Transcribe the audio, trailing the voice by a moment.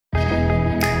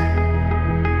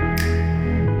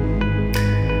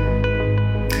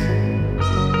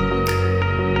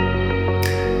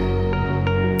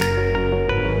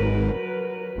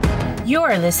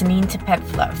are listening to Pet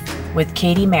Fluff with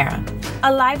Katie Mara,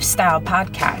 a lifestyle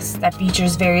podcast that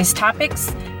features various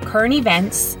topics, current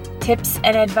events, tips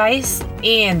and advice,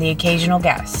 and the occasional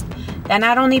guest that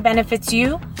not only benefits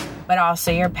you, but also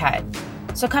your pet.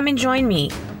 So come and join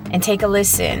me and take a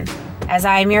listen as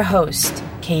I am your host,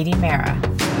 Katie Mara.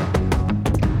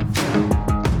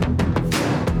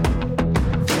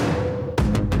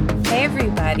 Hey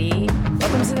everybody,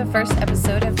 welcome to the first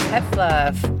episode of Pet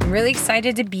Fluff. I'm really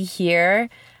excited to be here.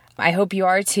 I hope you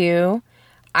are too.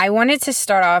 I wanted to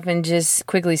start off and just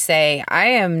quickly say I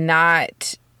am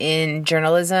not in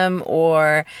journalism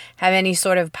or have any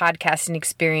sort of podcasting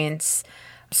experience.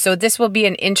 So this will be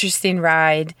an interesting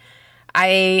ride.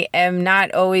 I am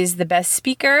not always the best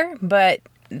speaker, but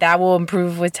that will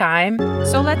improve with time.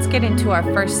 So let's get into our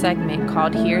first segment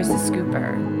called Here's the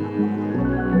Scooper.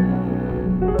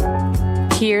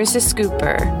 Here's the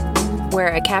Scooper, where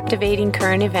a captivating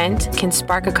current event can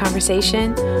spark a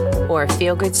conversation or a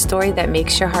feel-good story that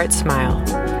makes your heart smile.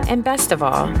 And best of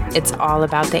all, it's all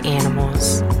about the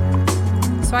animals.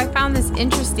 So I found this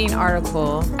interesting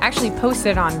article, actually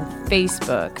posted on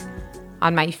Facebook,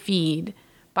 on my feed,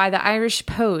 by the Irish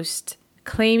Post,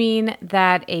 claiming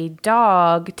that a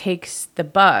dog takes the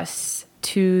bus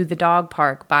to the dog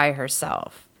park by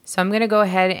herself. So I'm going to go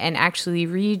ahead and actually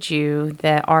read you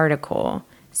the article.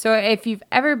 So if you've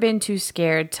ever been too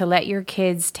scared to let your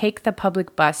kids take the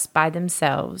public bus by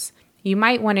themselves, you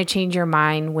might want to change your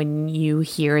mind when you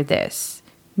hear this.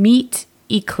 Meet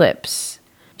Eclipse.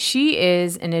 She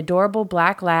is an adorable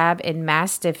black lab and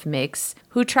mastiff mix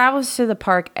who travels to the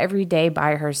park every day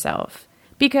by herself.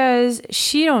 Because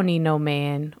she don't need no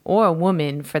man, or a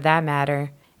woman for that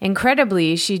matter.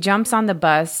 Incredibly, she jumps on the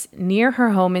bus near her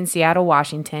home in Seattle,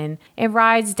 Washington, and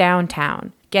rides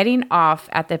downtown, getting off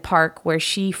at the park where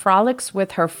she frolics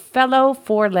with her fellow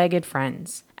four-legged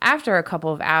friends. After a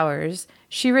couple of hours,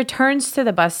 she returns to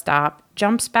the bus stop,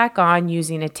 jumps back on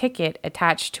using a ticket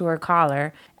attached to her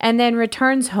collar, and then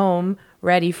returns home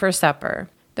ready for supper.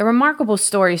 The remarkable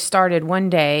story started one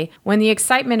day when the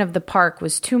excitement of the park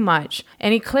was too much,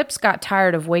 and Eclipse got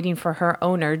tired of waiting for her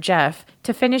owner, Jeff,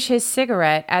 to finish his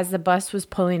cigarette as the bus was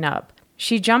pulling up.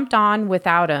 She jumped on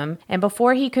without him, and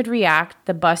before he could react,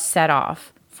 the bus set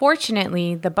off.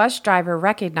 Fortunately, the bus driver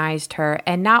recognized her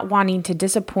and, not wanting to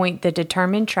disappoint the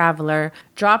determined traveler,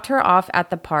 dropped her off at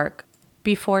the park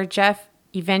before Jeff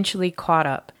eventually caught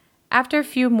up. After a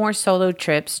few more solo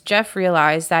trips, Jeff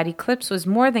realized that Eclipse was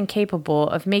more than capable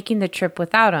of making the trip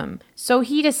without him, so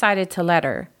he decided to let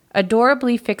her,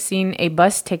 adorably fixing a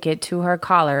bus ticket to her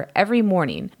collar every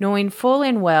morning, knowing full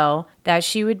and well that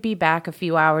she would be back a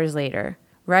few hours later.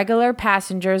 Regular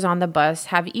passengers on the bus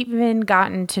have even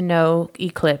gotten to know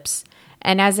Eclipse,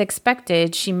 and as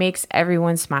expected, she makes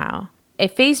everyone smile. A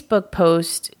Facebook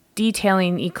post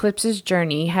detailing Eclipse's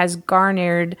journey has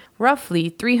garnered roughly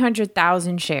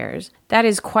 300,000 shares. That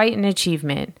is quite an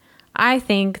achievement. I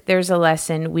think there's a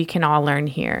lesson we can all learn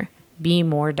here. Be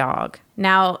more dog.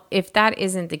 Now, if that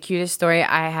isn't the cutest story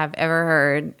I have ever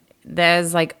heard, that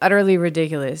is utterly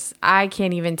ridiculous. I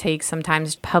can't even take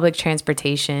sometimes public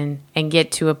transportation and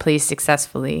get to a place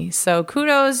successfully. So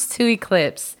kudos to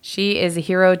Eclipse. She is a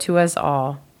hero to us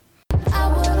all.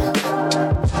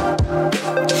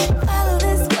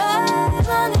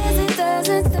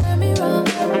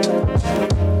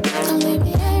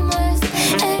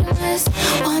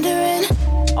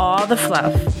 All the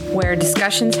Fluff, where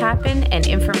discussions happen and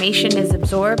information is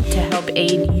absorbed to help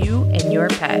aid you and your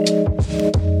pet.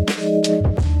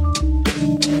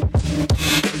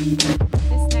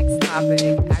 This next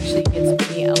topic actually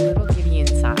gets me a little giddy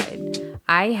inside.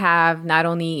 I have not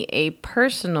only a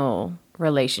personal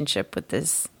relationship with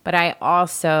this, but I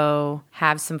also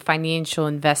have some financial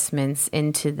investments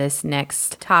into this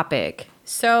next topic.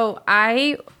 So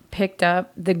I picked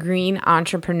up The Green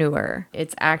Entrepreneur.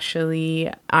 It's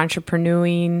actually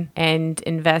entrepreneuring and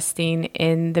investing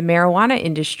in the marijuana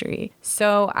industry.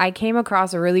 So I came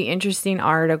across a really interesting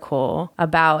article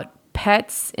about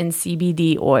pets and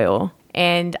CBD oil.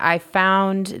 And I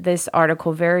found this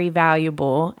article very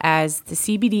valuable as the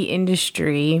CBD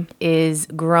industry is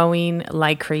growing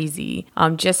like crazy.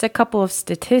 Just a couple of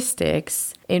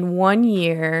statistics. In 1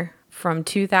 year, from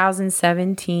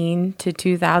 2017 to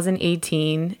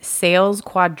 2018, sales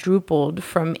quadrupled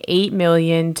from 8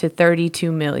 million to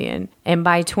 32 million. And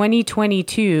by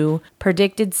 2022,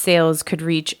 predicted sales could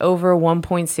reach over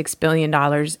 $1.6 billion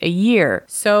a year.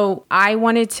 So I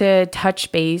wanted to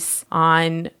touch base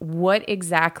on what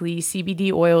exactly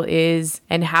CBD oil is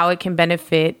and how it can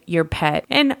benefit your pet,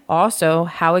 and also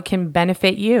how it can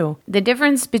benefit you. The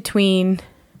difference between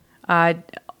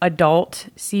adult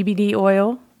CBD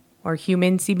oil or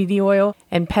human CBD oil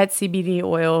and pet CBD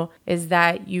oil is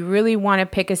that you really want to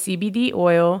pick a CBD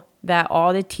oil that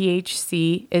all the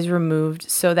THC is removed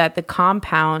so that the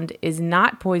compound is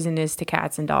not poisonous to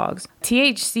cats and dogs.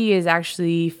 THC is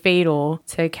actually fatal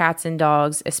to cats and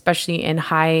dogs, especially in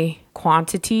high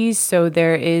quantities. So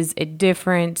there is a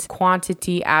different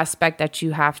quantity aspect that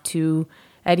you have to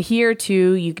adhere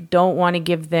to. You don't want to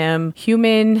give them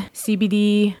human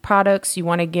CBD products. You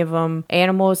want to give them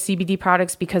animal CBD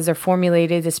products because they're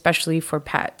formulated especially for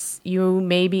pets. You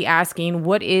may be asking,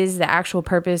 what is the actual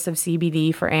purpose of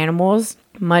CBD for animals?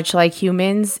 Much like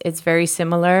humans, it's very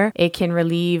similar. It can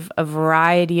relieve a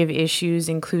variety of issues,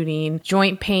 including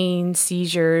joint pain,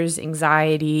 seizures,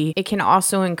 anxiety. It can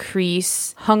also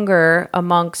increase hunger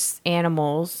amongst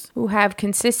animals who have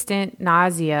consistent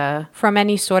nausea from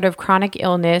any sort of chronic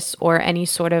illness or any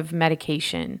sort of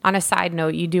medication. On a side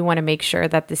note, you do want to make sure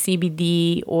that the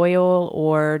CBD oil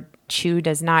or chew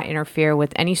does not interfere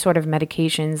with any sort of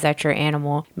medications that your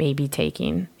animal may be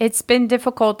taking. It's been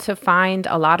difficult to find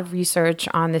a lot of research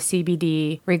on the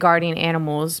CBD regarding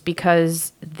animals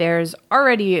because there's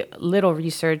already little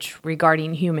research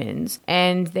regarding humans,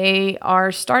 and they are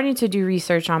starting to do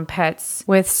research on pets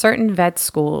with certain vet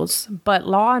schools, but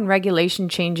law and regulation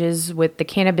changes with the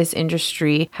cannabis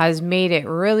industry has made it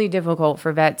really difficult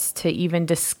for vets to even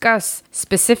discuss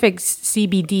specific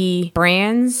CBD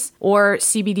brands or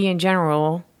CBD in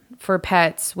general for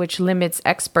pets, which limits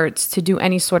experts to do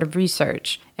any sort of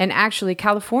research. And actually,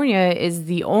 California is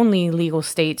the only legal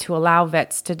state to allow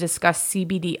vets to discuss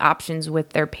CBD options with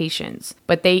their patients,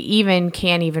 but they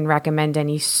can't even recommend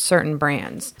any certain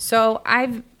brands. So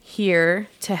I'm here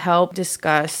to help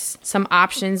discuss some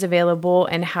options available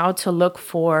and how to look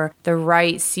for the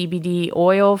right CBD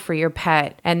oil for your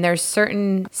pet. And there's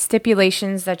certain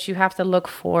stipulations that you have to look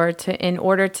for in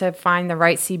order to find the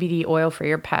right CBD oil for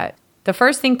your pet. The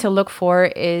first thing to look for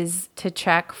is to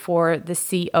check for the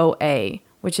COA,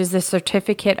 which is the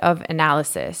Certificate of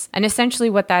Analysis. And essentially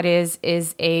what that is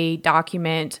a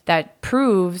document that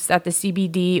proves that the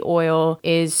CBD oil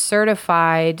is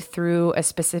certified through a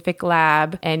specific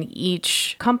lab, and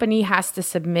each company has to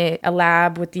submit a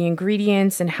lab with the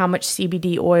ingredients and how much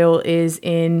CBD oil is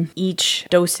in each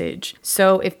dosage.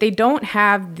 So if they don't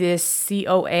have this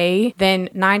COA, then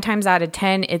 9 times out of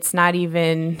 10, it's not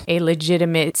even a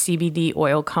legitimate CBD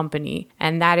oil company.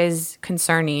 And that is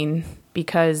concerning,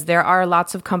 because there are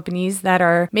lots of companies that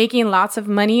are making lots of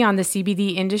money on the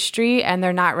CBD industry and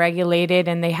they're not regulated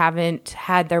and they haven't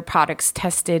had their products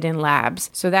tested in labs.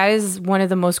 So that is one of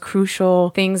the most crucial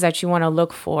things that you want to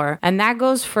look for. And that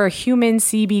goes for human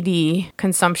CBD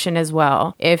consumption as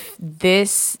well. If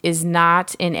this is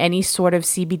not in any sort of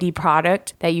CBD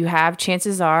product that you have,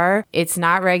 chances are it's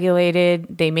not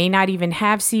regulated. They may not even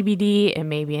have CBD. It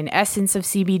may be an essence of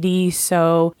CBD.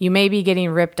 So you may be getting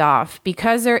ripped off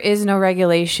because there is no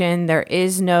regulation. There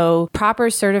is no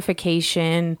proper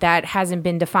certification that hasn't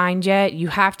been defined yet. You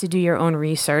have to do your own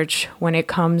research when it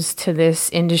comes to this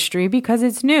industry because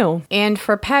it's new. And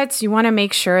for pets, you want to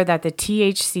make sure that the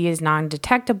THC is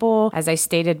non-detectable. As I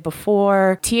stated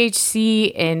before,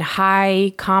 THC in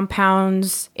high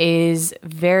compounds is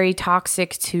very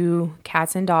toxic to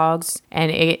cats and dogs,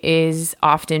 and it is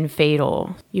often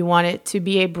fatal. You want it to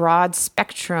be a broad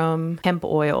spectrum hemp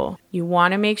oil. You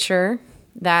want to make sure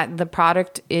that the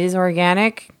product is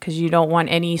organic because you don't want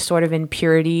any sort of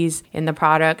impurities in the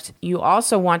product. You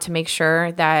also want to make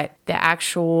sure that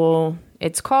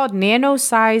it's called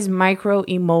nano-size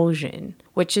microemulsion,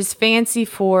 which is fancy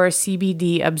for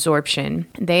CBD absorption.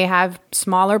 They have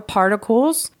smaller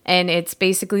particles, and it's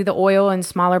basically the oil in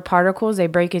smaller particles. They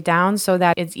break it down so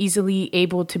that it's easily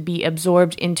able to be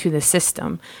absorbed into the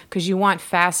system because you want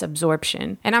fast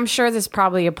absorption. And I'm sure this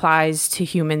probably applies to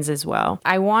humans as well.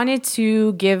 I wanted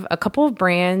to give a couple of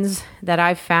brands that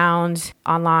I found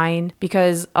online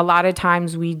because a lot of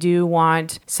times we do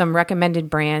want some recommended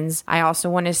brands. I also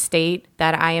want to state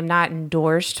that I am not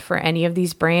endorsed for any of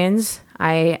these brands.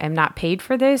 I am not paid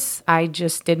for this. I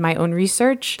just did my own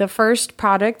research. The first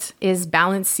product is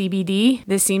Balance CBD.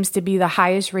 This seems to be the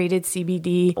highest rated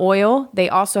CBD oil. They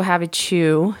also have a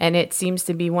chew, and it seems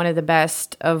to be one of the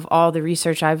best of all the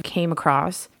research I've came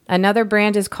across. Another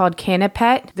brand is called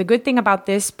Canapet. The good thing about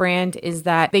this brand is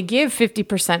that they give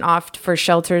 50% off for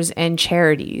shelters and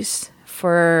charities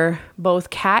for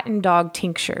both cat and dog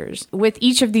tinctures. With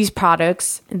each of these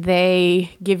products,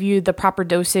 they give you the proper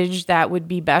dosage that would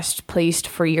be best placed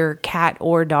for your cat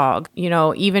or dog.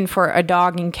 Even for a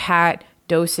dog and cat,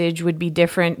 dosage would be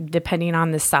different depending on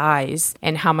the size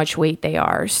and how much weight they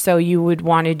are. So you would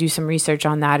want to do some research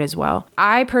on that as well.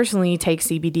 I personally take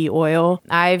CBD oil.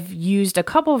 I've used a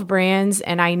couple of brands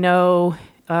and I know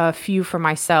a few for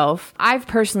myself. I've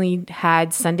personally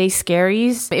had Sunday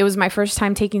Scaries. It was my first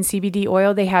time taking CBD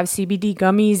oil. They have CBD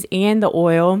gummies and the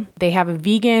oil. They have a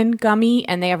vegan gummy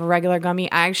and they have a regular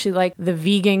gummy. I actually like the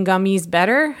vegan gummies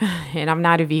better, and I'm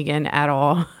not a vegan at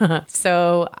all.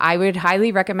 So I would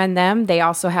highly recommend them. They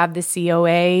also have the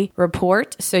COA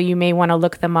report, so you may want to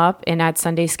look them up and at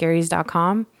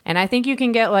sundayscaries.com. And I think you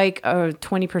can get like a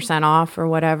 20% off or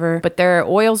whatever, but their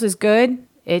oils is good.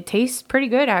 It tastes pretty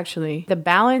good, actually. The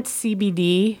Balance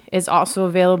CBD is also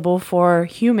available for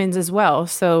humans as well,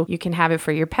 so you can have it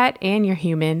for your pet and your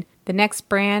human. The next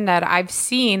brand that I've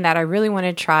seen that I really want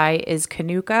to try is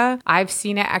Kanuka. I've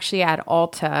seen it actually at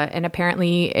Ulta, and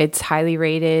apparently it's highly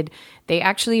rated. They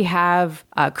actually have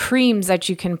creams that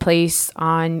you can place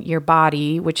on your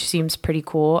body, which seems pretty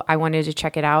cool. I wanted to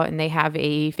check it out. And they have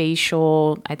a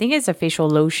facial, I think it's a facial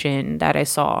lotion that I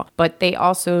saw. But they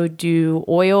also do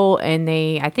oil, and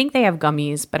I think they have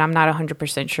gummies, but I'm not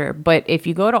 100% sure. But if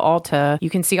you go to Ulta, you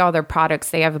can see all their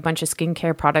products. They have a bunch of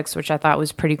skincare products, which I thought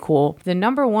was pretty cool. The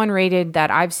number one rated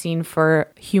that I've seen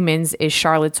for humans is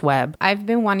Charlotte's Web. I've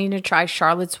been wanting to try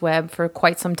Charlotte's Web for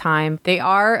quite some time. They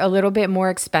are a little bit more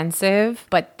expensive,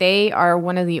 but they are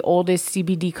one of the oldest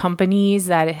CBD companies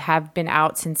that have been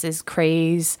out since this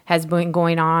craze has been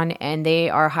going on, and they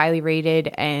are highly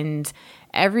rated. And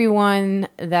everyone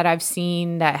that I've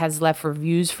seen that has left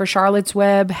reviews for Charlotte's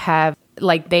Web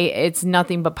it's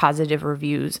nothing but positive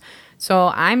reviews.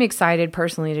 So I'm excited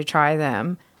personally to try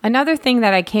them. Another thing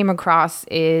that I came across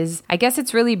is, I guess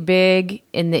it's really big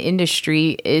in the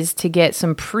industry, is to get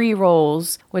some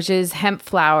pre-rolls, which is hemp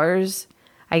flowers.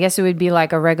 I guess it would be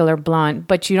like a regular blunt,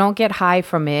 but you don't get high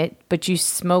from it, but you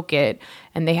smoke it.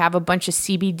 And they have a bunch of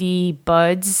CBD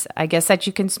buds, I guess, that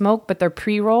you can smoke, but they're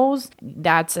pre-rolls.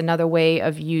 That's another way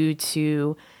of you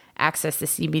to access the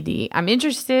CBD. I'm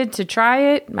interested to try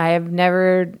it. I have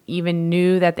never even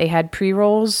knew that they had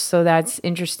pre-rolls, so that's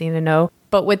interesting to know.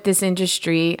 But with this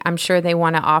industry, I'm sure they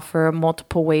want to offer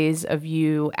multiple ways of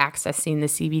you accessing the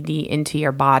CBD into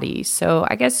your body. So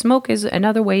I guess smoke is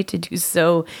another way to do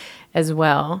so as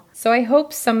well. So I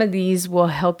hope some of these will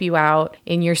help you out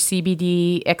in your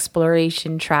CBD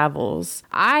exploration travels.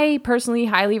 I personally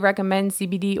highly recommend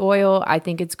CBD oil. I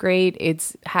think it's great.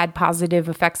 It's had positive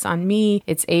effects on me.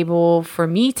 It's able for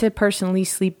me to personally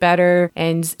sleep better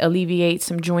and alleviate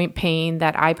some joint pain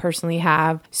that I personally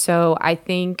have. So I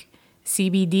think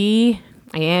CBD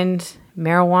and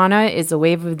marijuana is a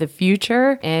wave of the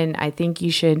future, and I think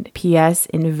you should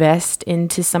invest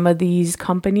into some of these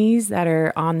companies that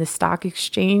are on the stock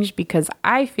exchange, because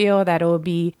I feel that it will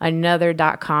be another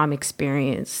 .com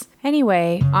experience.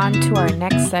 Anyway, on to our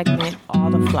next segment, All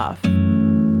the Fluff.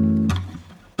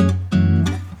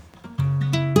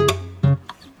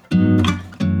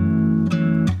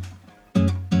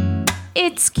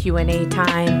 It's Q&A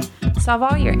time. Solve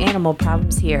all your animal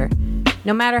problems here.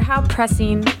 No matter how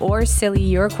pressing or silly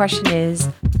your question is,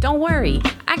 don't worry,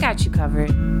 I got you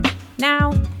covered.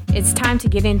 Now, it's time to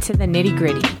get into the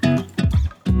nitty-gritty.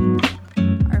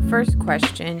 Our first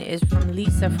question is from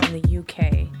Lisa from the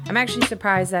UK. I'm actually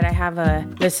surprised that I have a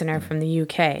listener from the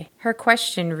UK. Her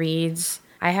question reads,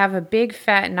 I have a big,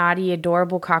 fat, naughty,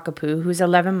 adorable cockapoo who's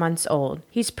 11 months old.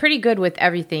 He's pretty good with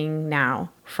everything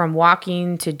now, from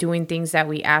walking to doing things that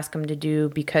we ask him to do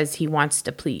because he wants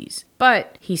to please.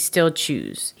 But he still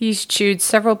chews. He's chewed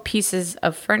several pieces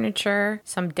of furniture,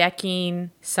 some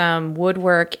decking, some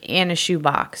woodwork, and a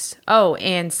shoebox. Oh,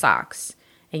 and socks.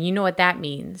 And you know what that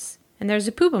means. And there's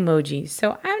a poop emoji,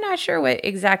 so I'm not sure what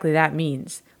exactly that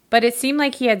means. But it seemed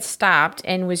like he had stopped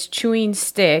and was chewing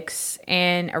sticks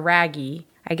and a raggy.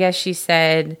 I guess she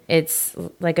said it's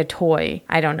like a toy.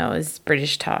 I don't know, it's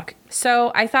British talk.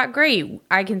 So I thought, great,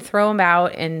 I can throw him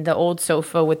out in the old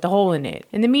sofa with the hole in it.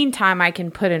 In the meantime, I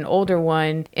can put an older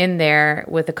one in there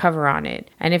with a cover on it.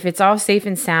 And if it's all safe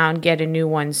and sound, get a new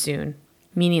one soon,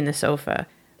 meaning the sofa.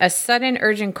 A sudden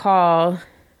urgent call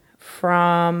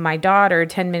from my daughter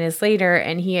 10 minutes later,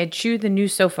 and he had chewed the new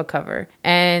sofa cover.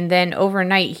 And then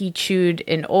overnight, he chewed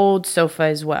an old sofa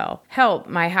as well. Help,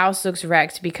 my house looks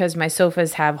wrecked because my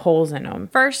sofas have holes in them.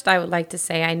 First, I would like to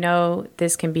say I know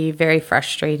this can be very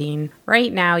frustrating.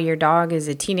 Right now, your dog is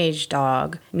a teenage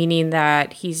dog, meaning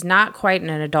that he's not quite an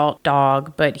adult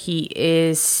dog, but he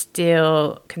is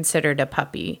still considered a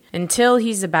puppy. Until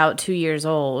he's about 2 years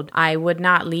old, I would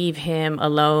not leave him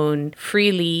alone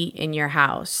freely in your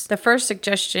house. The first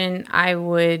suggestion I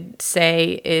would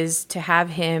say is to have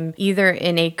him either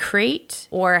in a crate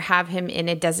or have him in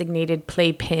a designated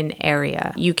playpen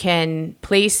area. You can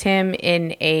place him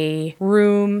in a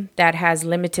room that has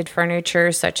limited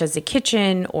furniture, such as a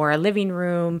kitchen or a living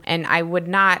room, and I would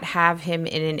not have him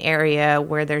in an area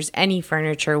where there's any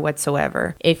furniture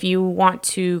whatsoever. If you want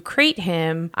to crate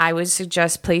him, I would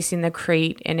suggest placing the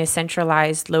crate in a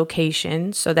centralized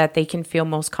location so that they can feel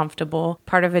most comfortable.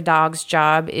 Part of a dog's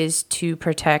job is to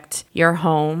protect your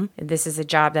home. This is a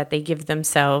job that they give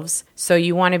themselves. So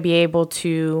you want to be able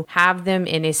to have them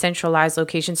in a centralized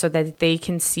location so that they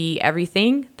can see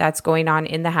everything that's going on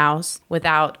in the house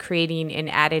without creating an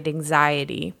added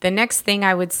anxiety. The next thing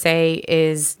I would say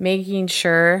is making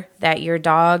sure that your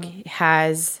dog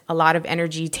has a lot of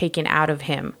energy taken out of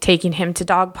him. Taking him to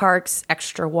dog parks,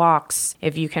 extra walks,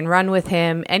 if you can run with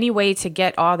him, any way to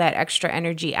get all that extra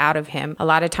energy out of him. A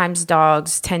lot of times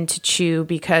dogs tend to chew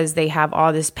because they have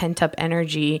all this pent-up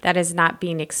energy that is not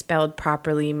being expelled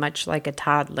properly, much like a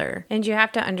toddler. And you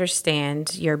have to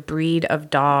understand your breed of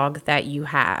dog that you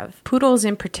have. Poodles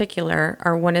in particular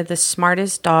are one of the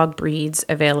smartest dog breeds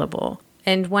available.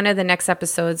 And one of the next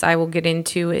episodes I will get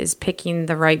into is picking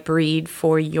the right breed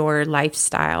for your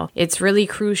lifestyle. It's really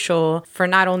crucial for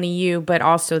not only you, but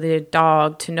also the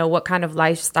dog to know what kind of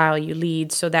lifestyle you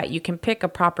lead so that you can pick a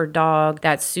proper dog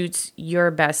that suits your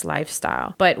best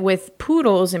lifestyle. But with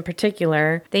poodles in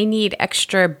particular, they need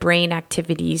extra brain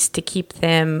activities to keep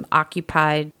them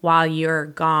occupied while you're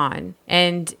gone.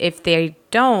 And if they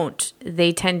don't,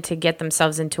 they tend to get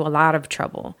themselves into a lot of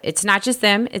trouble. It's not just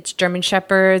them, it's German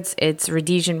Shepherds, it's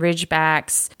Rhodesian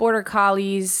Ridgebacks, Border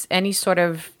Collies, any sort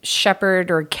of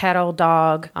shepherd or kettle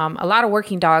dog. A lot of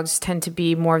working dogs tend to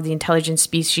be more of the intelligent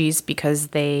species because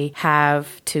they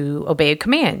have to obey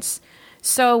commands.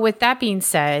 So with that being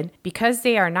said, because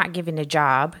they are not given a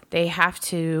job, they have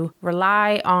to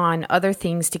rely on other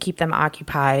things to keep them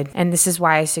occupied. And this is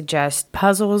why I suggest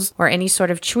puzzles or any sort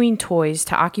of chewing toys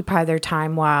to occupy their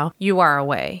time while you are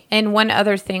away. And one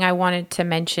other thing I wanted to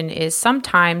mention is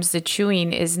sometimes the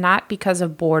chewing is not because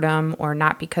of boredom or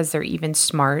not because they're even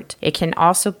smart. It can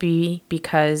also be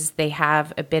because they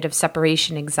have a bit of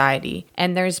separation anxiety.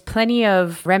 And there's plenty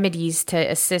of remedies to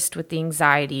assist with the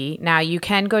anxiety. Now, you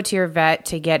can go to your vet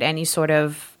to get any sort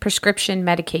of prescription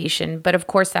medication, but of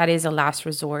course that is a last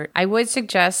resort. I would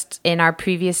suggest in our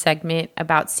previous segment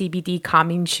about CBD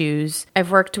calming chews,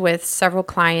 I've worked with several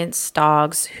clients'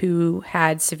 dogs who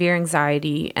had severe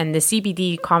anxiety, and the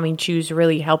CBD calming chews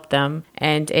really helped them,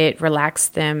 and it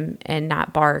relaxed them and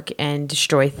not bark and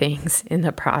destroy things in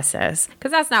the process.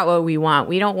 Because that's not what we want.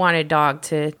 We don't want a dog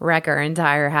to wreck our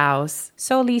entire house.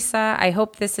 So Lisa, I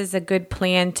hope this is a good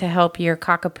plan to help your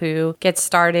cockapoo get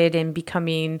started in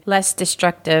becoming less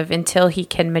destructive until he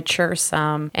can mature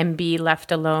some and be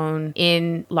left alone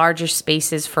in larger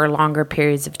spaces for longer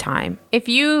periods of time. If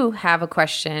you have a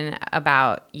question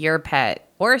about your pet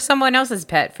or someone else's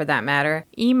pet for that matter,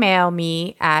 email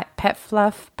me at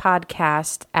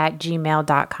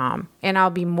petfluffpodcast@gmail.com and I'll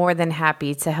be more than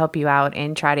happy to help you out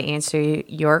and try to answer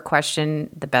your question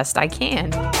the best I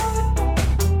can.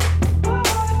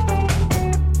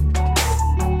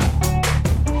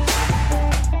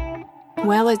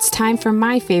 Well, it's time for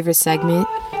my favorite segment,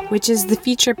 which is the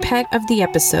feature pet of the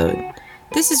episode.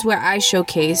 This is where I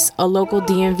showcase a local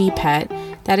DMV pet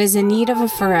that is in need of a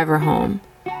forever home.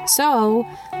 So,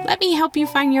 let me help you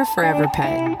find your forever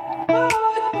pet.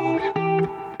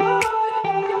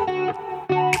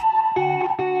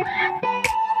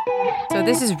 So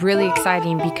this is really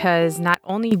exciting because not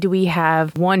only do we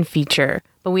have one feature,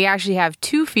 but we actually have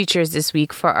two features this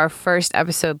week for our first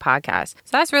episode podcast.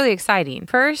 So that's really exciting.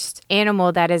 First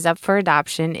animal that is up for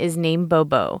adoption is named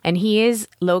Bobo, and he is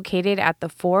located at the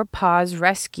Four Paws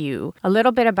Rescue. A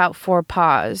little bit about Four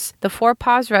Paws. The Four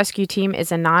Paws Rescue Team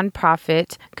is a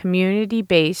nonprofit,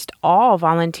 community-based,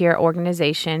 all-volunteer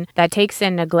organization that takes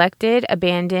in neglected,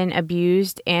 abandoned,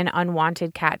 abused, and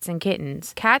unwanted cats and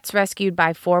kittens. Cats rescued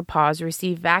by Four Paws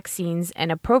receive vaccines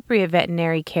and appropriate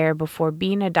veterinary care before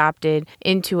being adopted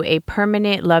into a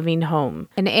permanent, loving home.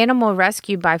 An animal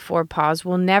rescued by Four Paws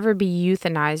will never be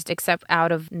euthanized except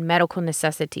out of medical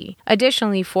necessity.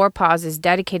 Additionally, Four Paws is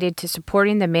dedicated to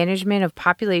supporting the management of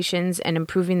populations and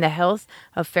improving the health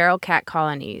of feral cat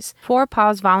colonies. Four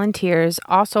Paws volunteers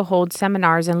also hold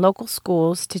seminars in local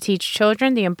schools to teach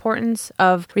children the importance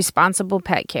of responsible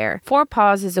pet care. Four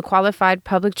Paws is a qualified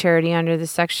public charity under the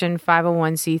Section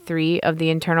 501c3 of the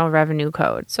Internal Revenue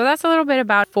Code. So that's a little bit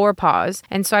about Four Paws.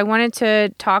 And so I wanted to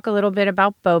to talk a little bit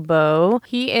about Bobo.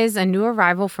 He is a new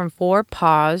arrival from Four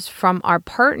Paws from our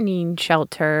partnering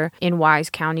shelter in Wise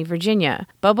County, Virginia.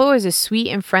 Bobo is a sweet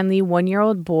and friendly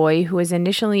 1-year-old boy who is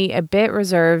initially a bit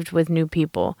reserved with new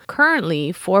people.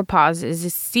 Currently, Four Paws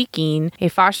is seeking a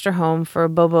foster home for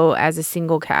Bobo as a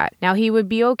single cat. Now, he would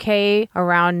be okay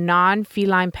around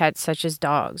non-feline pets such as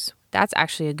dogs. That's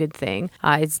actually a good thing.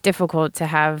 It's difficult to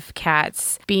have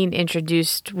cats being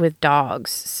introduced with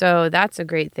dogs, so that's a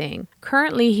great thing.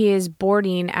 Currently, he is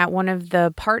boarding at one of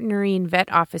the partnering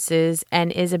vet offices and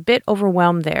is a bit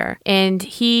overwhelmed there. And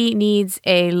he needs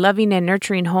a loving and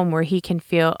nurturing home where he can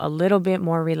feel a little bit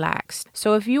more relaxed.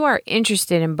 So if you are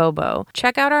interested in Bobo,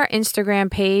 check out our Instagram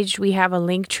page. We have a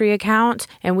Linktree account,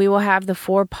 and we will have the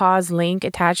Four Paws link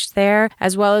attached there,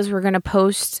 as well as we're going to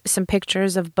post some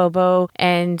pictures of Bobo,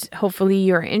 and hopefully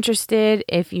you're interested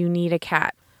if you need a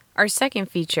cat. Our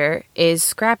second feature is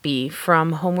Scrappy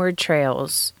from Homeward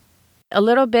Trails. A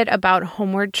little bit about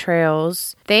Homeward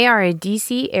Trails. They are a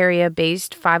DC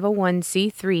area-based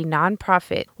 501c3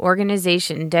 nonprofit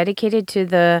organization dedicated to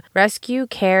the rescue,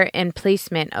 care, and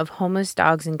placement of homeless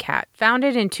dogs and cats.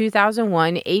 Founded in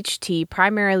 2001, HT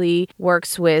primarily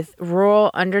works with rural,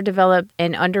 underdeveloped,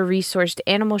 and under-resourced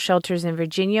animal shelters in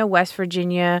Virginia, West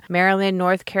Virginia, Maryland,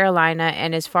 North Carolina,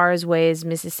 and as far away as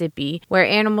Mississippi, where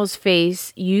animals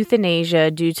face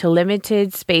euthanasia due to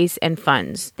limited space and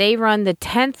funds. They run the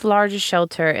 10th largest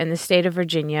shelter in the state of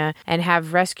Virginia and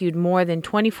have rescued more than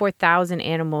 24,000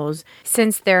 animals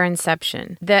since their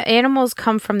inception. The animals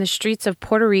come from the streets of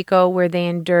Puerto Rico, where they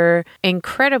endure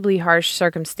incredibly harsh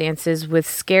circumstances with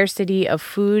scarcity of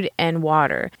food and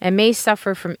water, and may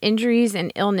suffer from injuries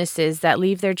and illnesses that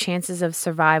leave their chances of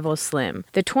survival slim.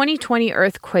 The 2020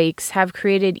 earthquakes have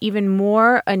created even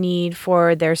more a need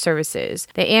for their services.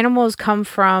 The animals come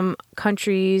from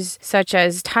countries such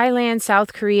as Thailand,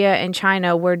 South Korea, and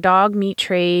China, where dog meat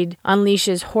trade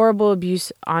unleashes horrible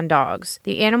abuse on dogs.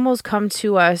 The animals come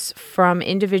to us from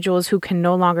individuals who can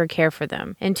no longer care for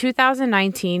them. In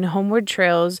 2019, Homeward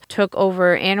Trails took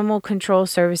over animal control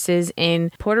services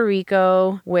in Puerto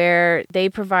Rico, where they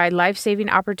provide life-saving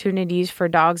opportunities for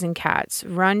dogs and cats,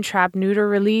 run trap neuter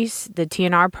release, the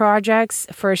TNR projects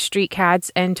for street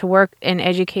cats, and to work and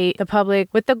educate the public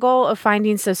with the goal of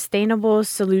finding sustainable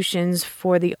solutions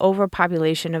for the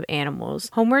overpopulation of animals.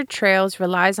 Homeward Trails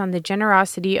relies on the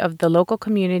generosity of the local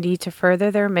community to further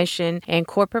their mission, and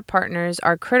corporate partners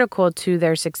are critical to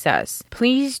their success.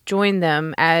 Please join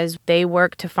them as they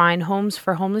work to find homes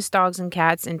for homeless dogs and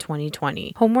cats in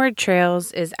 2020. Homeward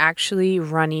Trails is actually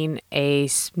running a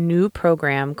new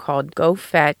program called Go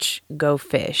Fetch, Go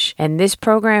Fish, and this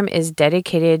program is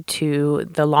dedicated to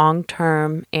the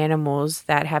long-term animals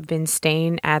that have been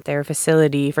staying at their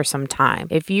facility for some time.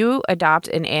 If you adopt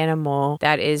an animal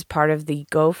that is part of the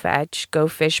Go Fetch, Go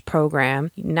Fish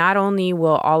program, not only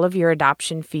will all of your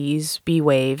adoption fees be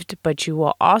waived, but you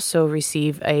will also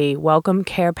receive a welcome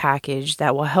care package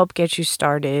that will help get you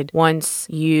started once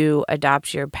you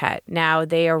adopt your pet. Now,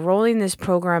 they are rolling this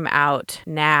program out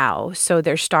now, so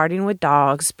they're starting with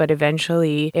dogs, but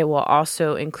eventually it will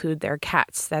also include their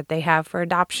cats that they have for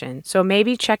adoption. So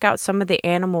maybe check out some of the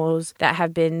animals that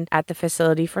have been at the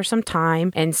facility for some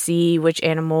time and see which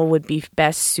animal would be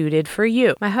best suited for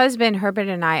you. My husband, Herbert,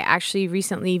 and I actually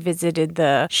recently visited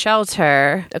the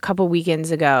shelter a couple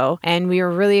weekends ago, and we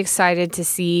were really excited to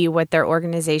see what their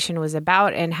organization was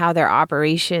about and how their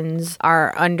operations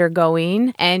are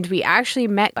undergoing. And we actually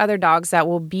met other dogs that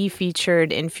will be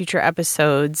featured in future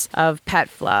episodes of Pet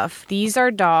Fluff. These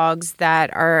are dogs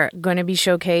that are going to be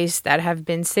showcased that have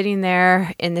been sitting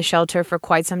there in the shelter for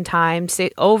quite some time,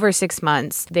 over 6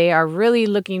 months. They are really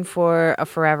looking for a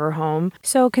forever home,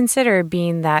 so consider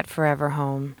being that forever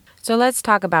home. So let's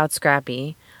talk about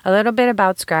Scrappy. A little bit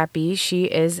about Scrappy. She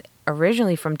is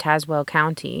originally from Tazewell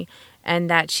County, and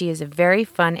that she is a very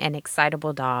fun and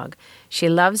excitable dog. She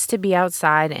loves to be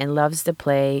outside and loves to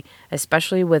play,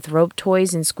 especially with rope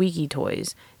toys and squeaky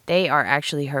toys. They are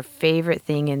actually her favorite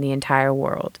thing in the entire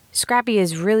world. Scrappy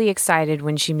is really excited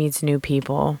when she meets new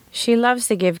people. She loves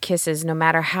to give kisses no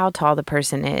matter how tall the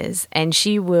person is, and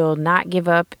she will not give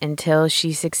up until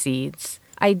she succeeds.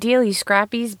 Ideally,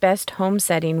 Scrappy's best home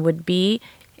setting would be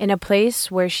in a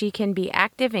place where she can be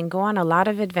active and go on a lot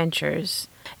of adventures.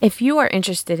 If you are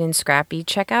interested in Scrappy,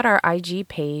 check out our IG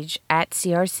page at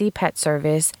CRC Pet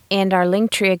Service, and our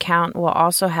Linktree account will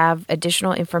also have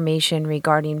additional information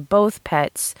regarding both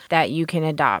pets that you can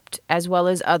adopt, as well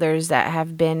as others that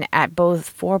have been at both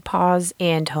Four Paws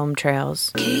and Home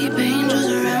Trails. Keep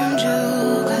angels around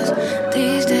you, 'cause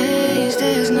these days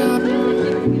there's no.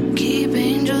 Keep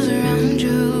angels around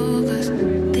you, 'cause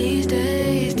these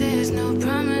days there's no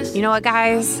promise. You know what,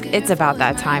 guys? It's about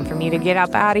that time for me to get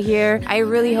up out of here. I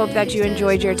really hope that you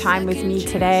enjoyed your time with me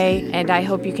today, and I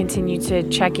hope you continue to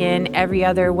check in every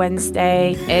other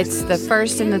Wednesday. It's the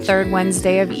first and the third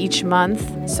Wednesday of each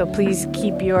month, so please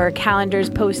keep your calendars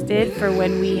posted for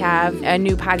when we have a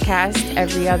new podcast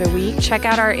every other week. Check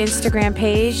out our Instagram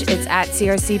page. It's at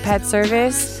CRC Pet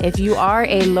Service. If you are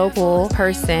a local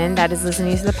person that is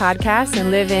listening to the podcast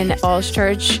and live in Falls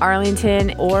Church,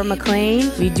 Arlington, or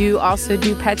McLean, we do also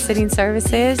do pet sitting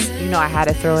services. You know I had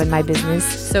to throw in my business.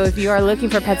 So if you are looking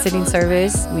for pet sitting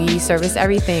service, we service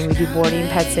everything. We do boarding,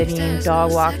 pet sitting,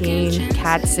 dog walking,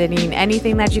 cat sitting,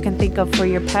 anything that you can think of for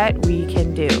your pet, we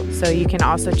can do. So you can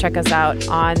also check us out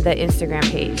on the Instagram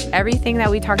page. Everything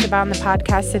that we talked about in the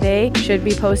podcast today should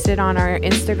be posted on our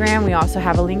Instagram. We also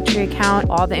have a Linktree account.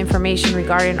 All the information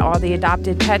regarding all the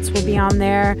adopted pets will be on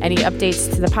there. Any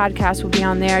updates to the podcast will be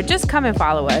on there. Just come and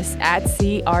follow us at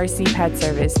CRC Pet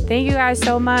Service. Thank you guys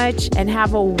so much and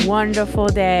have a wonderful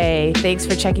day. Thanks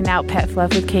for checking out Pet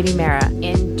Fluff with Katie Mara.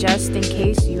 And just in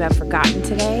case you have forgotten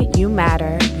today, you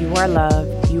matter, you are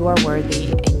loved, you are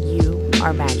worthy, and you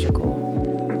are magical.